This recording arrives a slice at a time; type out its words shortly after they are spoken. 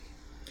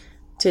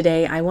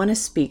Today, I want to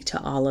speak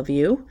to all of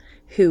you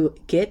who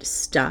get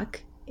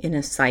stuck in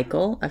a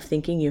cycle of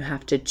thinking you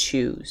have to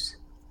choose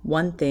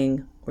one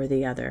thing or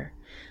the other.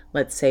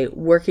 Let's say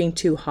working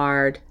too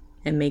hard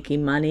and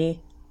making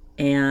money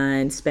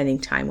and spending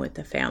time with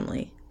the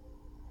family.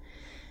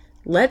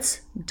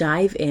 Let's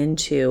dive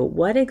into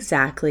what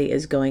exactly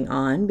is going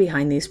on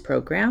behind these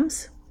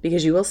programs,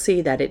 because you will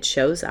see that it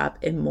shows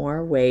up in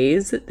more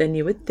ways than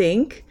you would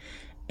think.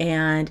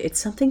 And it's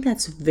something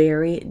that's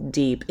very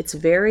deep. It's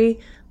very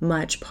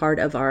much part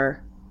of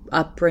our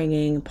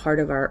upbringing, part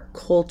of our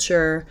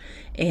culture,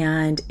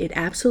 and it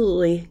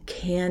absolutely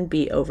can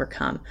be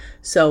overcome.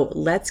 So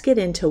let's get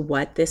into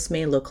what this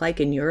may look like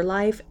in your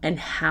life and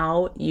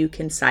how you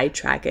can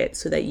sidetrack it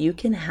so that you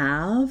can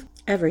have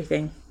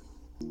everything.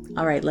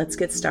 All right, let's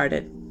get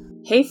started.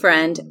 Hey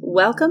friend,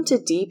 welcome to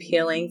Deep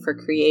Healing for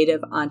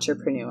Creative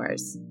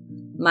Entrepreneurs.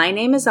 My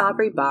name is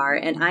Aubrey Barr,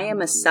 and I am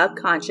a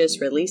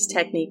subconscious release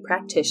technique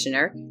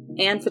practitioner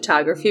and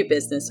photography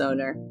business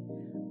owner.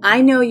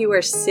 I know you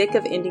are sick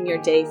of ending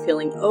your day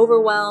feeling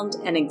overwhelmed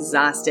and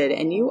exhausted,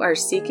 and you are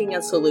seeking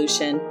a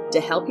solution to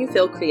help you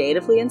feel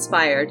creatively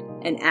inspired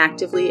and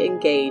actively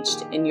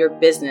engaged in your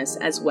business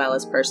as well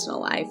as personal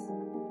life.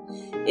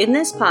 In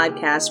this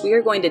podcast, we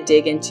are going to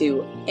dig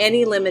into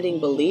any limiting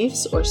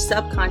beliefs or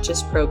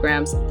subconscious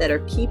programs that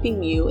are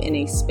keeping you in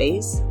a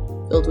space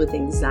filled with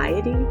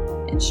anxiety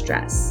and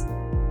stress.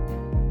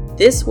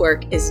 This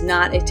work is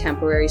not a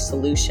temporary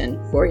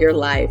solution for your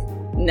life.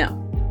 No,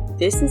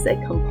 this is a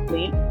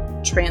complete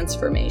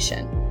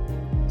transformation.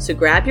 So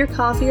grab your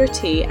coffee or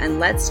tea and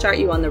let's start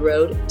you on the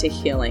road to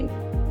healing.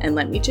 And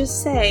let me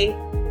just say,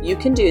 you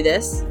can do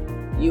this,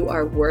 you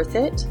are worth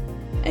it,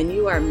 and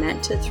you are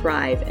meant to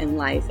thrive in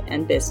life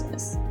and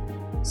business.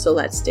 So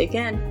let's dig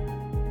in.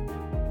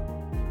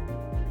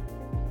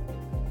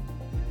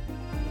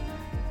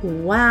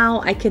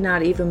 Wow, I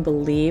cannot even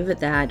believe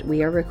that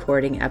we are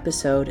recording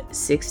episode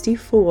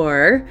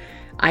 64.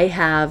 I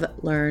have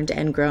learned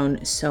and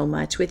grown so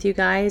much with you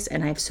guys,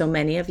 and I have so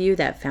many of you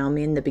that found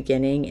me in the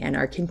beginning and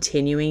are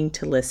continuing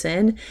to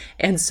listen,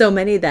 and so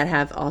many that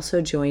have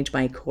also joined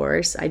my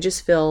course. I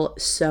just feel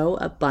so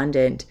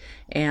abundant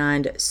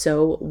and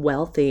so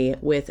wealthy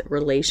with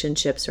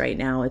relationships right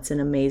now. It's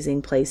an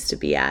amazing place to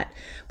be at.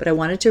 But I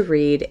wanted to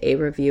read a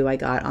review I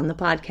got on the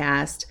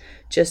podcast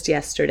just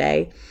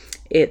yesterday.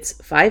 It's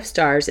 5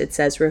 stars. It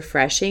says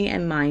refreshing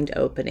and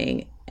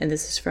mind-opening. And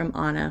this is from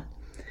Anna.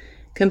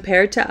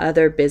 Compared to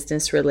other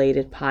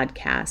business-related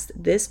podcasts,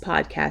 this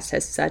podcast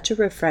has such a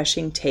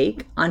refreshing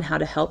take on how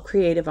to help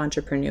creative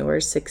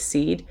entrepreneurs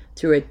succeed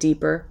through a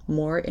deeper,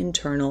 more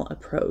internal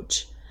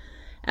approach.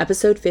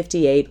 Episode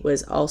 58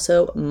 was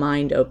also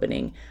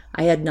mind-opening.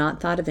 I had not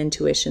thought of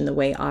intuition the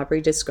way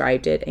Aubrey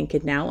described it and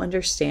could now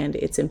understand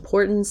its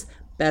importance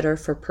better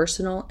for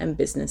personal and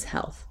business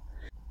health.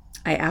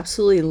 I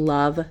absolutely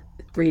love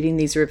reading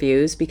these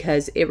reviews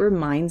because it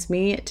reminds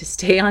me to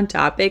stay on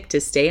topic,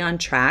 to stay on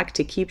track,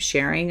 to keep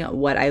sharing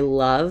what I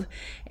love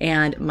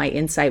and my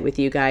insight with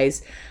you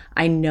guys.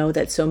 I know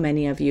that so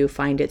many of you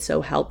find it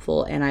so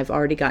helpful, and I've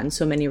already gotten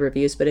so many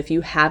reviews, but if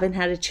you haven't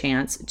had a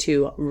chance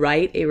to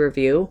write a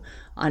review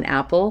on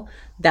Apple,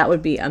 that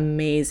would be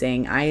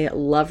amazing. I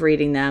love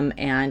reading them,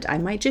 and I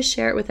might just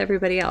share it with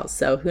everybody else,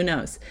 so who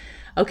knows.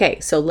 Okay,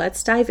 so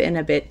let's dive in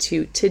a bit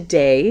to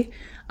today.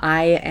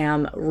 I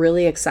am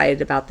really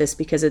excited about this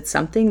because it's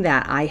something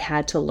that I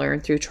had to learn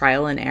through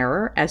trial and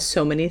error, as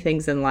so many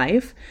things in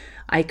life.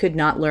 I could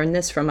not learn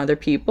this from other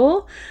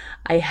people.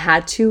 I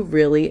had to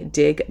really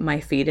dig my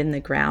feet in the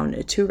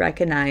ground to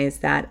recognize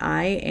that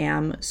I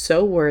am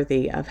so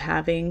worthy of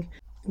having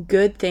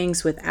good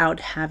things without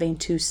having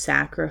to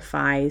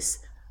sacrifice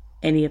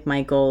any of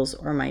my goals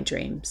or my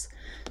dreams.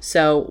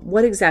 So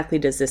what exactly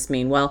does this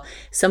mean? Well,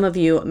 some of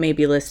you may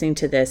be listening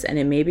to this and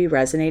it may be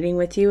resonating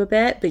with you a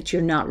bit, but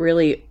you're not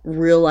really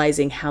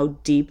realizing how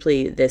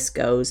deeply this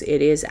goes.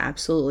 It is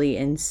absolutely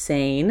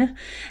insane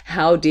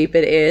how deep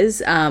it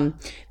is.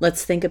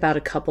 Let's think about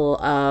a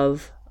couple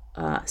of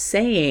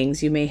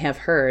sayings you may have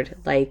heard,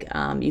 like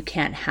you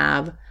can't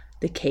have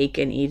the cake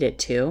and eat it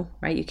too,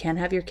 right? You can't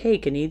have your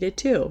cake and eat it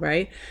too,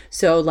 right?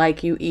 So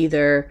like you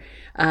either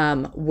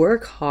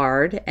work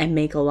hard and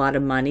make a lot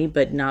of money,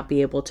 but not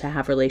be able to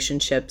have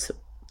relationships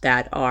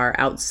that are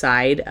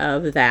outside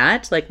of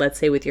that, like let's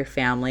say with your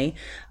family.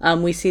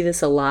 We see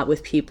this a lot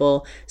with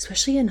people,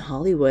 especially in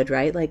Hollywood,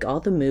 right? Like all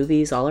the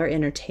movies, all our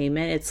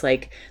entertainment, it's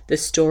like the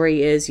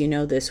story is,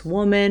 this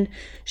woman,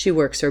 she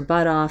works her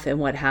butt off, and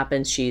what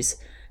happens? She's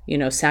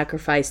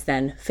sacrifice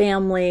then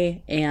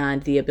family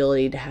and the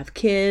ability to have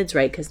kids,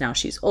 right? Because now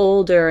she's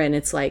older, and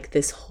it's like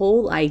this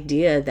whole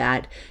idea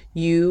that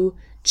you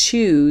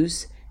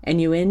choose and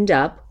you end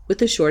up with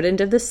the short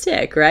end of the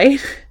stick, right?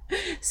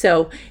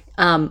 So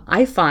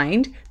I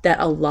find that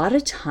a lot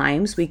of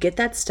times we get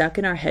that stuck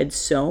in our head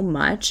so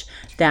much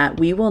that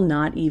we will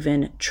not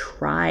even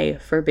try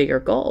for bigger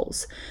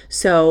goals.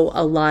 So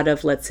a lot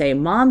of, let's say,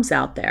 moms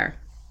out there,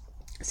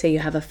 say you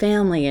have a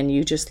family and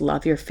you just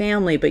love your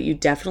family, but you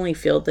definitely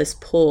feel this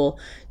pull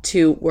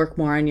to work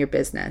more on your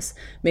business.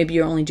 Maybe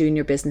you're only doing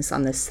your business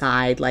on the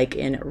side, like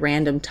in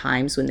random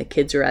times when the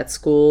kids are at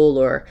school,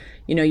 or,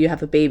 you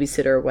have a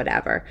babysitter or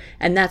whatever.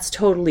 And that's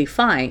totally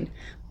fine.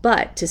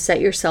 But to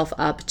set yourself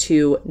up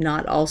to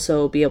not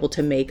also be able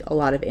to make a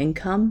lot of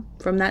income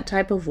from that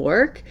type of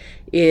work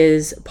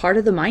is part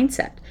of the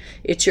mindset.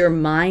 It's your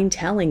mind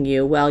telling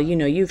you, well,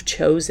 you've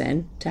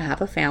chosen to have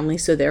a family,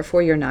 so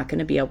therefore you're not going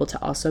to be able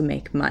to also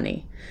make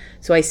money.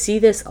 So I see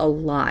this a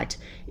lot.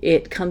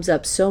 It comes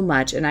up so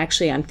much. And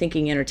actually, I'm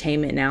thinking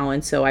entertainment now.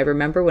 And so I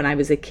remember when I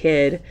was a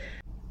kid,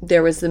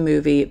 there was the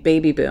movie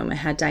Baby Boom. It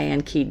had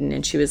Diane Keaton,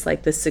 and she was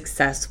like the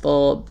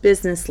successful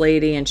business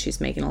lady, and she's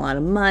making a lot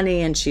of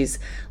money and she's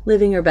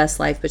living her best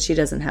life, but she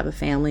doesn't have a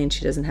family and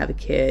she doesn't have a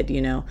kid,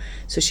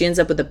 So she ends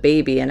up with a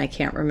baby, and I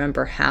can't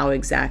remember how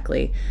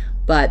exactly,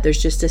 but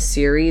there's just a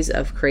series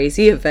of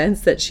crazy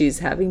events that she's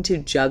having to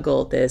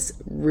juggle this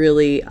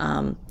really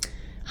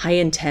high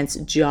intense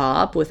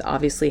job with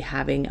obviously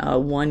having a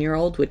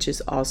 1-year-old, which is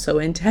also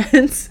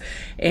intense.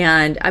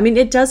 And I mean,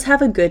 it does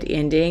have a good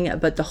ending,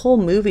 but the whole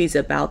movie's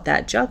about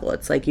that juggle.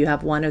 It's like you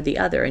have one or the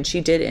other. And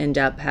she did end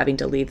up having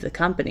to leave the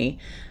company.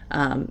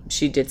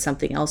 She did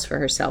something else for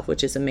herself,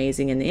 which is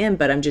amazing in the end.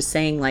 But I'm just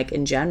saying, like,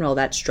 in general,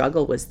 that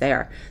struggle was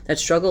there. That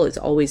struggle is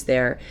always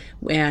there.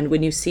 And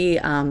when you see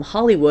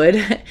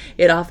Hollywood,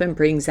 it often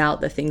brings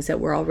out the things that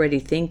we're already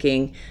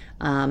thinking,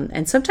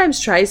 and sometimes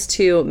tries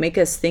to make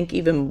us think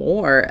even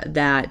more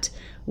that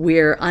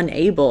we're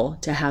unable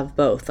to have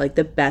both, like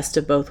the best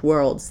of both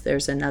worlds.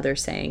 There's another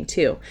saying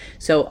too.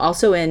 So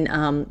also in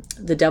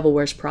The Devil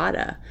Wears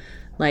Prada,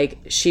 like,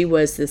 she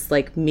was this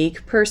like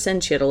meek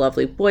person. She had a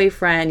lovely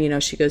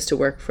boyfriend. She goes to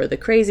work for the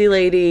crazy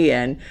lady,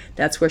 and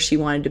that's where she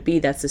wanted to be.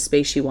 That's the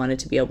space she wanted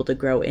to be able to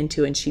grow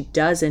into. And she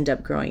does end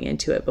up growing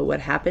into it. But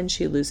what happens?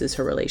 She loses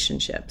her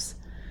relationships,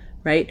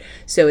 right?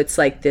 So it's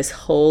like this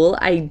whole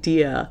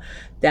idea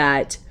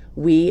that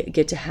we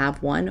get to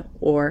have one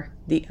or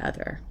the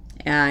other.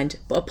 And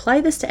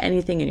apply this to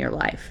anything in your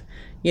life.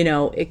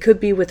 It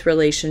could be with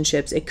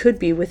relationships. It could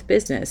be with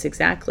business.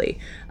 Exactly.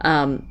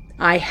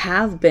 I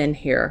have been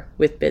here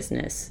with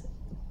business,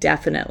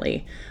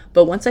 definitely.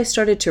 But once I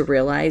started to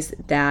realize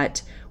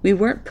that we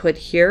weren't put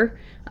here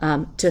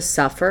to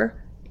suffer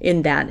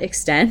in that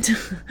extent,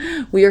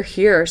 we are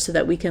here so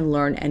that we can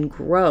learn and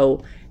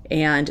grow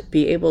and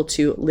be able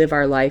to live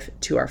our life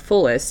to our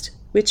fullest,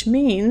 which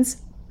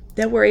means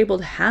that we're able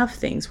to have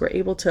things. We're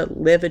able to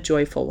live a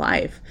joyful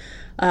life.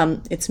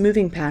 It's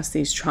moving past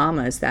these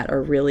traumas that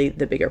are really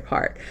the bigger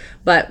part.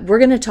 But we're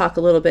going to talk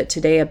a little bit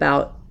today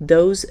about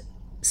those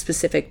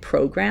specific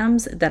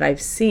programs that I've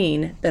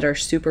seen that are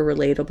super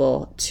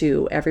relatable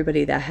to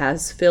everybody that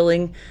has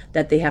feeling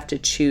that they have to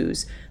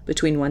choose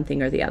between one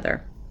thing or the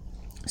other.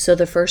 So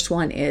the first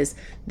one is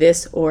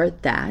This or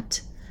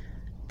That.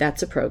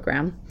 That's a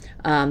program.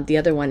 The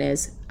other one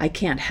is I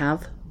Can't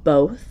Have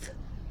Both.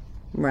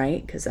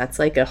 Right? Because that's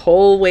like a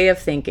whole way of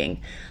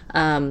thinking.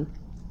 And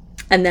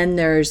then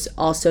there's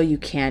also You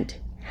Can't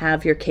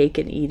Have Your Cake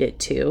and Eat It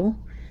Too.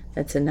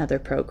 That's another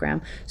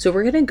program. So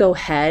we're going to go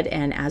ahead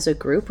and as a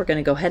group, we're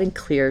going to go ahead and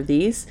clear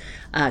these.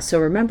 So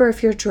remember,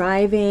 if you're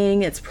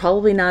driving, it's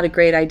probably not a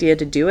great idea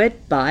to do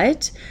it,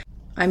 but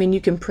I mean, you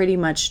can pretty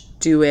much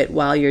do it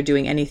while you're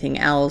doing anything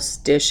else,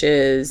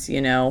 dishes,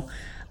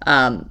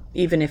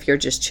 even if you're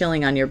just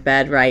chilling on your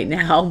bed right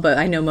now. But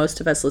I know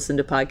most of us listen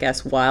to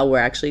podcasts while we're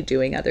actually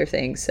doing other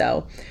things.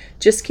 So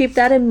just keep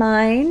that in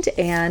mind,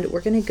 and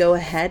we're going to go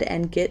ahead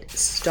and get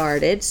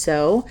started.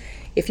 So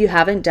if you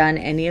haven't done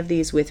any of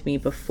these with me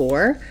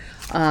before,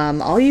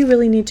 all you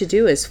really need to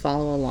do is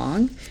follow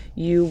along.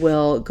 You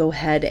will go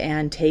ahead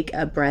and take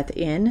a breath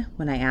in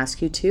when I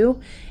ask you to,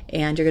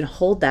 and you're going to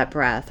hold that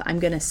breath. I'm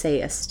going to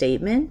say a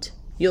statement.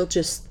 You'll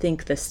just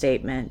think the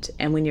statement,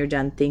 and when you're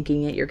done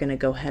thinking it, you're going to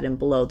go ahead and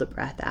blow the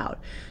breath out.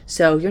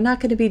 So you're not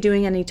going to be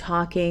doing any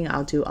talking.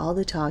 I'll do all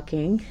the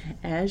talking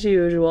as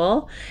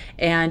usual,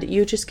 and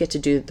you just get to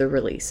do the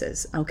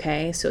releases,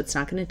 okay? So it's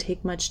not going to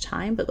take much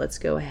time, but let's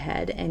go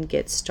ahead and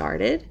get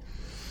started.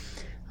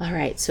 All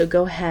right, so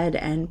go ahead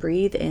and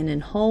breathe in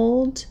and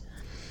hold.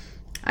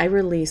 I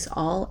release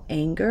all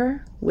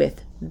anger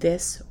with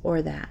this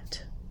or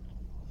that.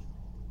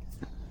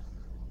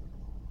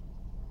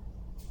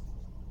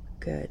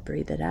 Good.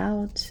 Breathe it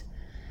out.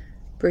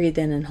 Breathe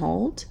in and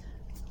hold.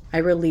 I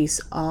release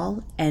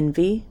all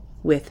envy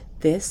with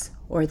this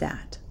or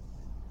that.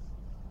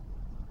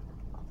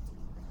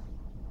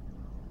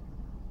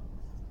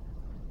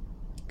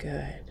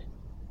 Good.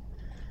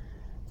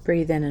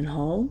 Breathe in and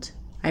hold.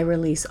 I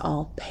release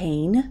all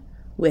pain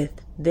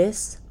with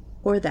this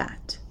or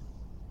that.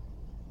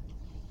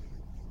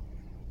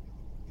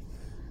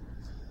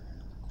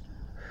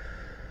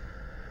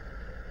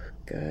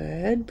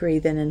 Good.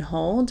 Breathe in and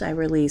hold. I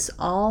release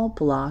all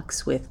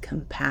blocks with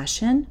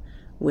compassion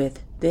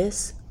with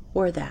this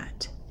or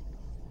that.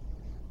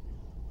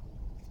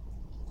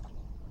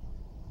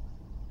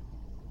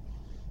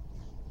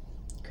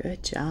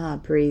 Good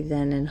job. Breathe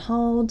in and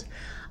hold.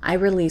 I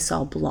release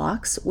all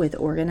blocks with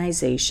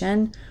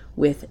organization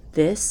with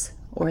this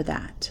or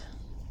that.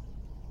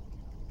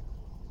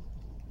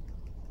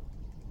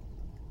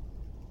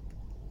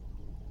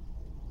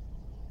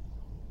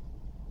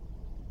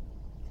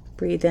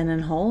 Breathe in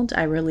and hold.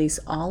 I release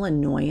all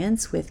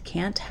annoyance with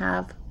can't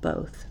have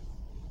both.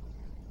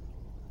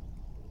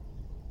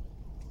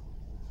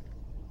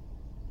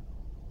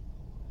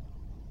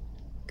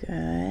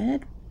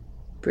 Good.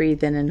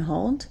 Breathe in and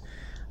hold.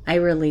 I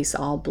release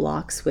all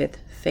blocks with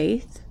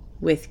faith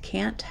with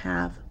can't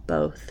have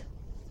both.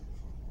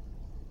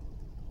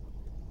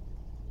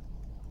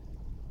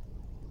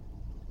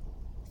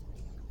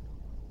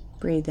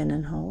 Breathe in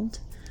and hold.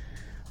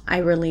 I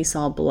release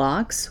all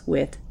blocks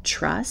with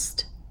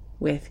trust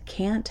with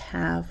can't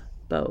have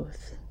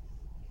both.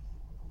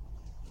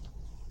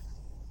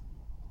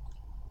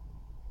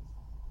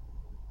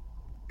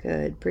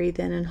 Good. Breathe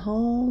in and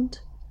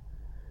hold.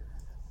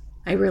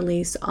 I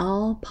release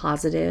all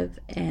positive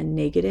and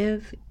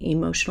negative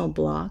emotional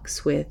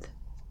blocks with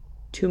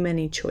too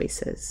many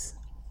choices.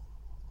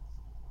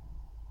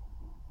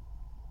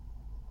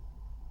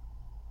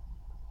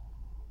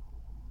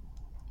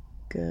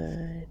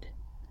 Good.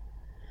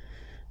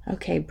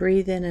 Okay,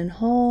 breathe in and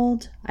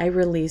hold. I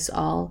release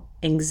all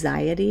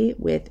anxiety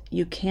with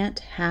you can't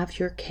have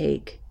your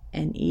cake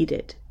and eat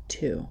it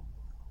too.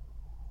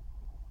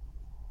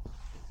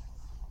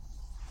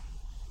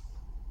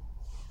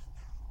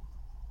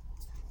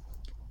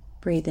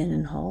 Breathe in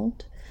and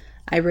hold.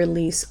 I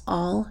release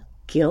all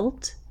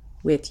guilt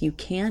with you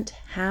can't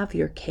have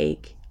your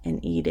cake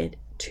and eat it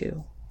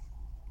too.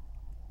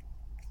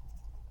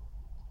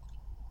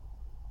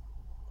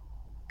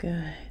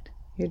 Good.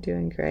 You're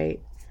doing great.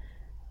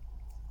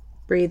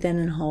 Breathe in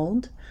and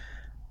hold.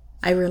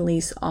 I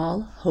release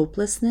all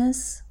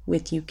hopelessness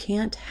with you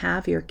can't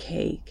have your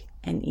cake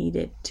and eat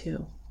it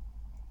too.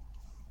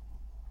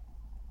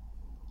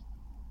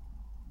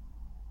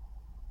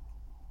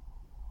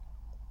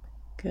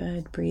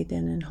 Good. Breathe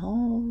in and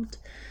hold.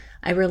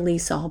 I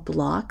release all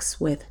blocks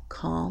with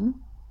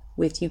calm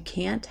with you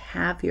can't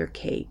have your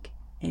cake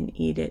and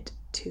eat it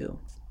too.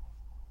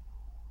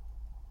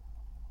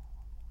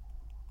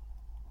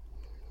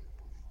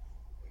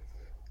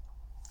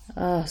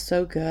 Oh,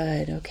 so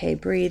good. Okay,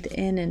 breathe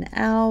in and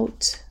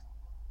out.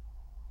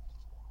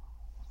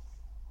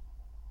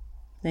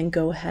 Then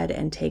go ahead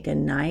and take a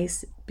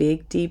nice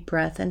big deep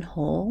breath and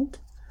hold.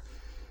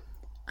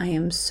 I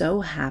am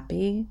so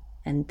happy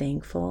and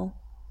thankful.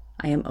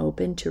 I am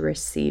open to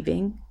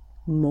receiving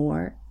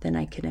more than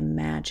I can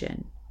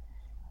imagine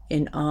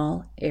in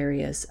all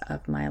areas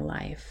of my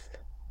life.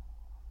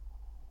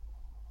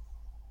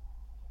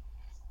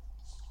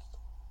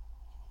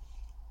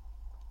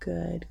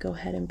 Good. Go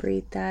ahead and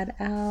breathe that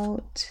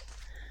out.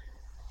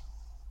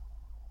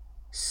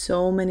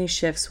 So many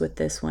shifts with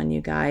this one,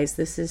 you guys.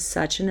 This is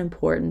such an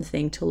important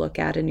thing to look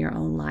at in your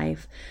own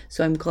life.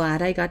 So I'm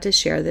glad I got to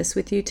share this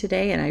with you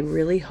today, and I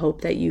really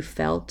hope that you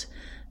felt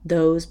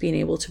those being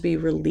able to be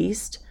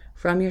released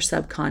from your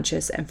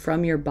subconscious and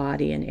from your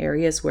body in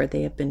areas where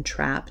they have been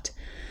trapped.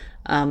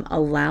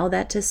 Allow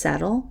that to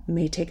settle. It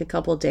may take a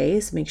couple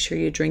days. Make sure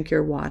you drink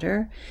your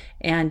water,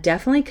 and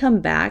definitely come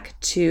back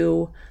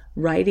to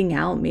writing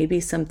out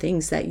maybe some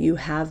things that you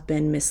have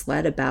been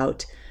misled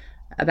about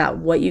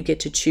what you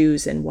get to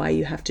choose and why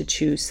you have to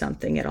choose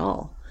something at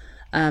all.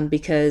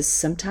 Because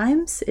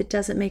sometimes it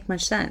doesn't make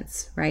much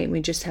sense, right?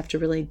 We just have to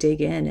really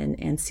dig in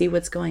and see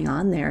what's going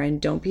on there. And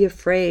don't be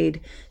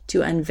afraid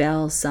to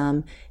unveil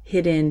some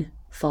hidden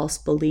false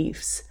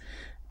beliefs,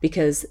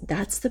 because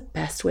that's the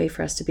best way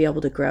for us to be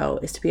able to grow,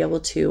 is to be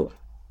able to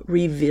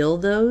reveal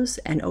those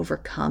and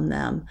overcome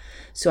them.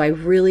 So I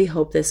really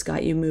hope this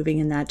got you moving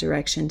in that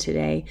direction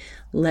today.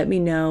 Let me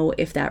know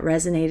if that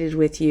resonated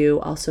with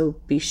you. Also,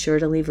 be sure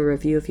to leave a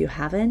review if you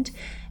haven't.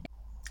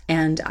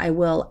 And I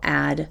will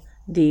add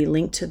the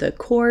link to the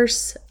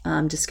course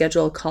to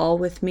schedule a call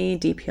with me,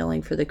 Deep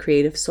Healing for the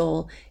Creative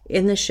Soul,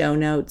 in the show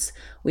notes.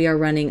 We are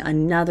running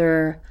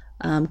another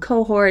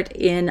cohort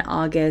in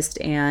August,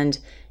 and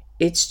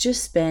it's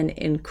just been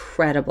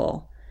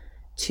incredible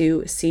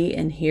to see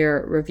and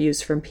hear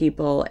reviews from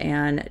people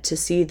and to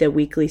see the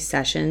weekly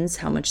sessions,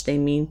 how much they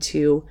mean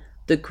to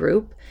the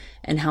group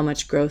and how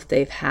much growth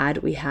they've had.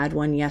 We had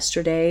one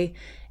yesterday,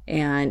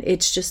 and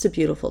it's just a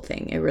beautiful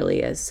thing. It really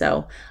is.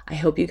 So I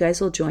hope you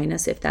guys will join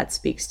us if that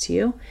speaks to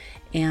you,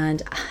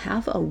 and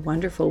have a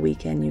wonderful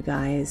weekend, you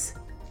guys.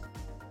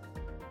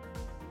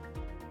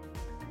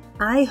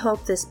 I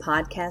hope this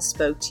podcast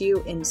spoke to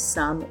you in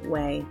some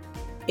way.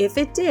 If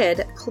it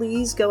did,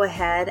 please go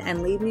ahead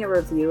and leave me a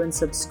review and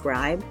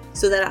subscribe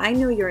so that I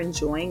know you're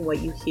enjoying what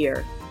you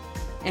hear.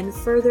 And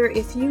further,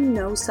 if you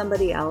know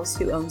somebody else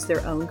who owns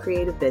their own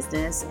creative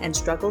business and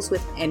struggles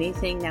with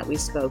anything that we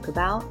spoke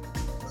about,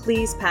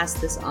 please pass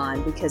this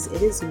on, because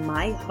it is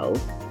my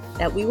hope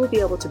that we will be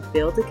able to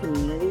build a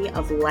community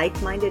of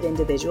like-minded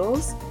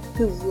individuals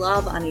who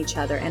love on each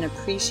other and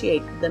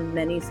appreciate the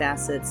many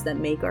facets that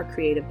make our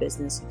creative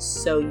business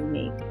so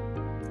unique.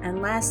 And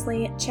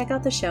lastly, check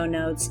out the show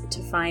notes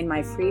to find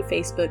my free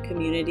Facebook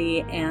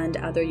community and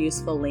other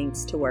useful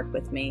links to work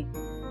with me.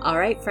 All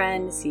right,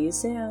 friend, see you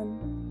soon.